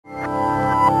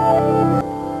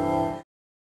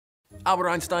Albert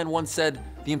Einstein once said,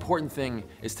 the important thing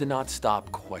is to not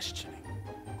stop questioning.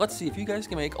 Let's see if you guys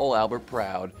can make old Albert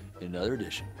proud in another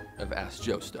edition of Ask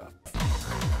Joe Stuff.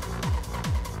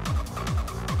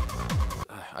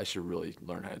 I should really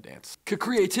learn how to dance.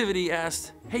 Creativity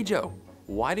asked, hey Joe,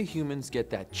 why do humans get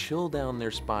that chill down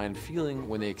their spine feeling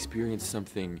when they experience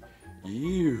something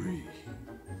eerie?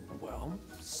 Well,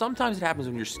 sometimes it happens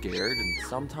when you're scared, and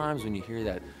sometimes when you hear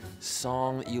that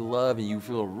song that you love and you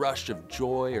feel a rush of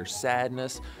joy or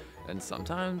sadness, and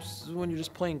sometimes when you're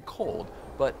just plain cold,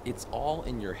 but it's all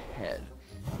in your head.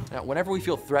 Now, whenever we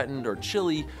feel threatened or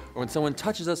chilly, or when someone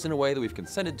touches us in a way that we've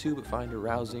consented to but find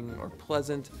arousing or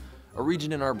pleasant, a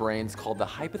region in our brains called the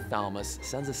hypothalamus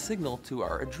sends a signal to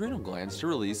our adrenal glands to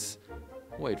release,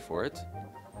 wait for it,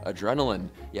 adrenaline.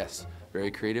 Yes,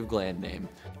 very creative gland name.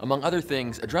 Among other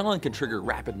things, adrenaline can trigger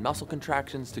rapid muscle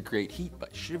contractions to create heat by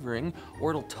shivering, or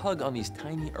it'll tug on these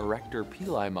tiny erector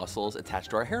pili muscles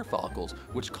attached to our hair follicles,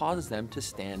 which causes them to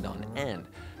stand on end.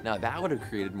 Now that would have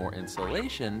created more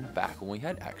insulation back when we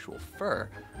had actual fur.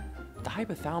 The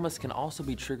hypothalamus can also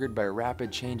be triggered by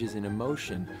rapid changes in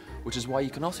emotion, which is why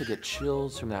you can also get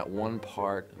chills from that one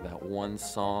part of that one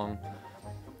song.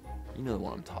 You know the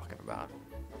one I'm talking about.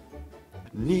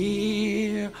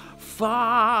 Near,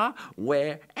 far,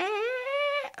 where.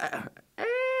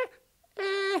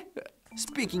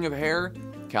 Speaking of hair,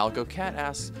 Calico Cat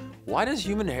asks, why does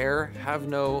human hair have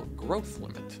no growth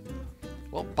limit?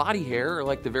 Well, body hair,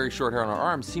 like the very short hair on our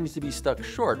arms, seems to be stuck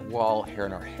short, while hair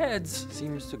on our heads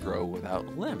seems to grow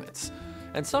without limits.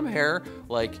 And some hair,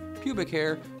 like pubic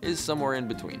hair, is somewhere in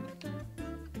between.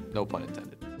 No pun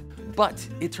intended. But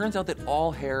it turns out that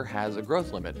all hair has a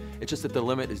growth limit. It's just that the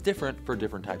limit is different for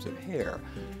different types of hair.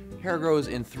 Hair grows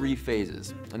in 3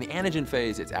 phases. In the anagen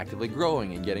phase, it's actively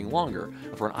growing and getting longer.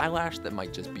 For an eyelash, that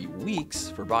might just be weeks.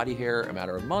 For body hair, a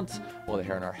matter of months, while the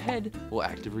hair on our head will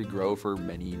actively grow for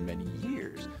many, many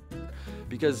years.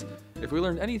 Because if we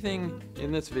learned anything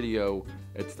in this video,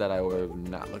 it's that I would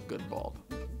not look good bald.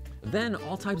 Then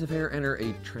all types of hair enter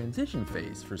a transition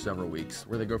phase for several weeks,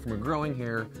 where they go from a growing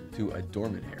hair to a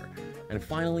dormant hair. And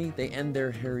finally, they end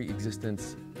their hairy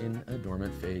existence in a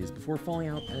dormant phase before falling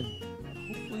out and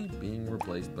hopefully being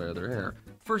replaced by other hair.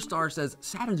 First Star says,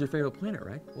 Saturn's your favorite planet,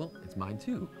 right? Well, it's mine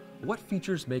too. What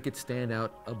features make it stand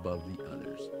out above the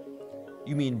others?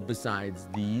 You mean besides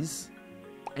these,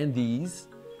 and these,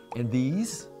 and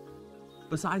these?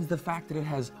 Besides the fact that it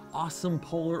has awesome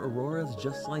polar auroras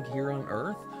just like here on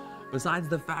Earth? Besides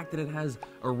the fact that it has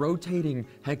a rotating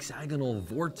hexagonal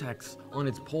vortex on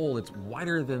its pole that's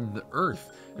wider than the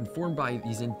Earth and formed by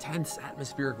these intense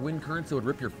atmospheric wind currents that would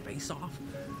rip your face off?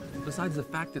 Besides the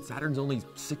fact that Saturn's only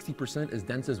 60% as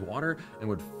dense as water and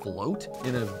would float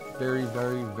in a very,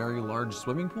 very, very large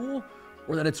swimming pool?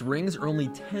 Or that its rings are only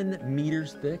 10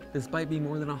 meters thick despite being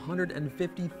more than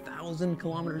 150,000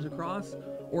 kilometers across?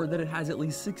 Or that it has at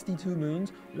least 62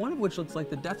 moons, one of which looks like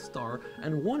the Death Star,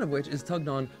 and one of which is tugged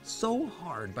on so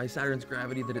hard by Saturn's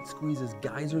gravity that it squeezes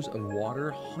geysers of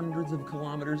water hundreds of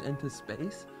kilometers into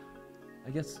space?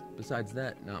 I guess besides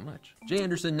that, not much. J.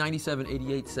 Anderson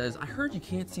 9788 says, I heard you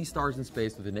can't see stars in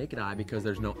space with the naked eye because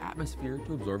there's no atmosphere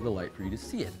to absorb the light for you to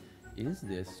see it. Is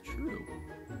this true?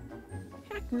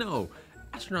 Heck no.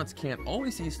 Astronauts can't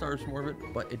always see stars from orbit,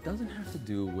 but it doesn't have to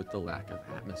do with the lack of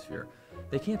atmosphere.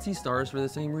 They can't see stars for the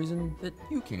same reason that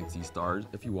you can't see stars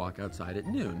if you walk outside at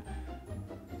noon.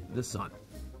 The sun.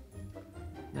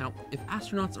 Now, if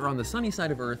astronauts are on the sunny side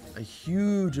of Earth, a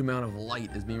huge amount of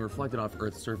light is being reflected off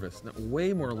Earth's surface,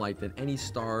 way more light than any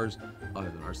stars, other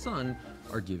than our sun,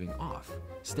 are giving off.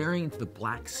 Staring into the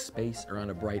black space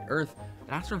around a bright Earth,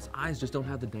 an astronaut's eyes just don't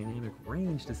have the dynamic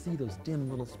range to see those dim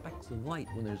little specks of light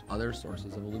when there's other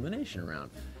sources of illumination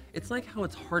around. It's like how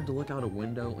it's hard to look out a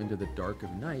window into the dark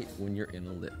of night when you're in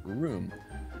a lit room.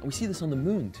 And we see this on the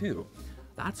moon, too.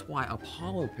 That's why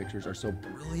Apollo pictures are so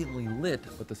brilliantly lit,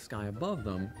 but the sky above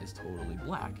them is totally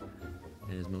black.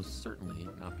 And it is most certainly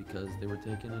not because they were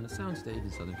taken on a soundstage in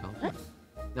Southern California.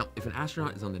 Now, if an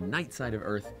astronaut is on the night side of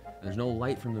Earth and there's no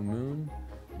light from the moon,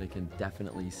 they can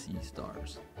definitely see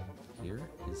stars. Here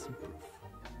is some proof.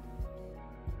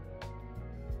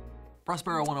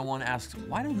 Prospero 101 asks,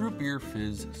 why does root beer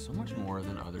fizz so much more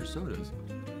than other sodas?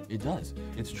 It does.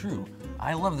 It's true.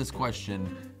 I love this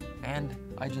question, and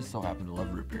I just so happen to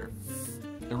love root beer.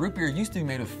 The root beer used to be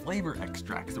made of flavor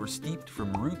extracts that were steeped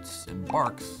from roots and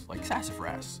barks like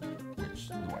sassafras, which is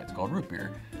why it's called root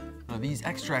beer. Now, these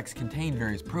extracts contain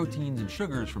various proteins and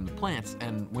sugars from the plants,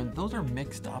 and when those are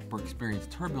mixed up or experience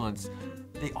turbulence,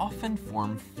 they often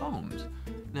form foams.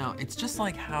 Now, it's just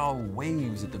like how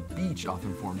waves at the beach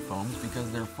often form foams because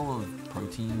they're full of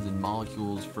proteins and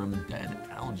molecules from dead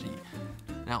algae.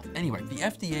 Now, anyway, the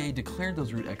FDA declared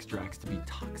those root extracts to be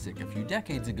toxic a few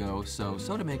decades ago, so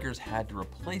soda makers had to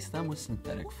replace them with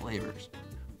synthetic flavors.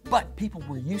 But people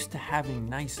were used to having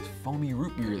nice foamy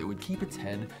root beer that would keep its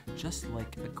head just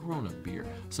like a grown-up beer.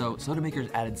 So soda makers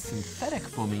added synthetic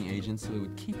foaming agents so it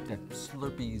would keep that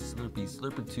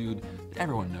slurpitude that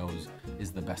everyone knows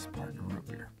is the best part of root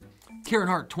beer. Karen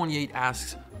Hart 28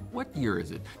 asks, what year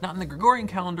is it? Not in the Gregorian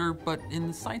calendar, but in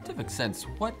the scientific sense,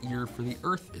 what year for the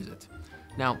Earth is it?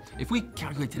 Now, if we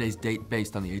calculate today's date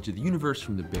based on the age of the universe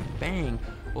from the Big Bang,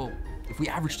 well, if we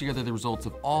average together the results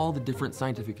of all the different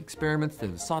scientific experiments that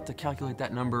have sought to calculate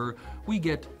that number, we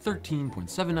get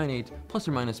 13.798 plus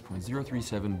or minus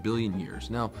 0.037 billion years.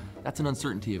 Now, that's an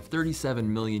uncertainty of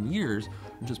 37 million years,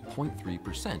 which is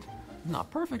 0.3%. Not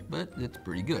perfect, but it's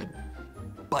pretty good.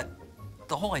 But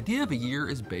the whole idea of a year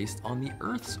is based on the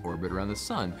Earth's orbit around the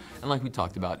sun. And like we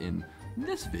talked about in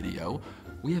this video,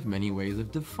 we have many ways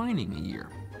of defining a year.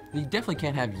 You definitely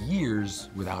can't have years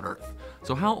without Earth.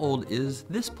 So how old is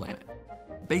this planet?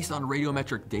 Based on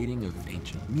radiometric dating of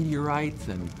ancient meteorites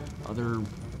and other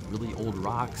really old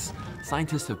rocks,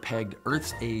 scientists have pegged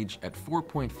Earth's age at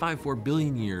 4.54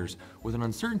 billion years with an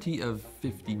uncertainty of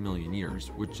 50 million years,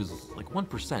 which is like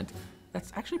 1%.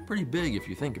 That's actually pretty big if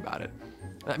you think about it.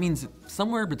 That means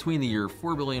somewhere between the year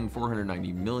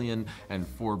 4,490,000,000 and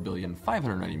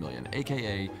 4,590,000,000,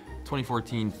 aka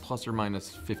 2014 plus or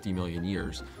minus 50 million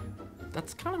years.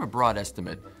 That's kind of a broad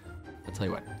estimate. I'll tell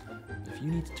you what, if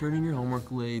you need to turn in your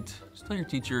homework late, just tell your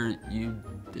teacher you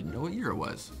didn't know what year it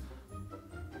was.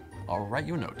 I'll write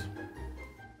you a note.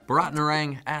 Bharat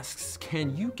Narang asks,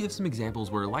 can you give some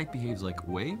examples where light behaves like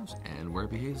waves and where it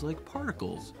behaves like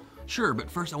particles? Sure, but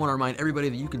first I want to remind everybody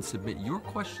that you can submit your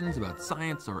questions about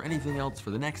science or anything else for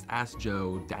the next Ask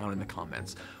Joe down in the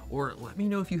comments. Or let me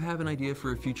know if you have an idea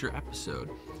for a future episode.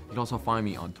 You can also find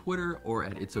me on Twitter or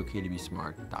at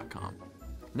itsokaytobesmart.com.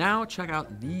 Now check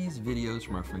out these videos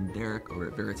from our friend Derek over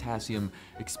at Veritasium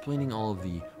explaining all of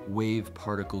the wave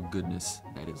particle goodness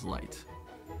that is light.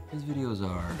 His videos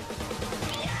are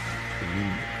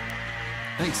illuminating.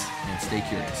 Thanks, and stay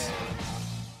curious.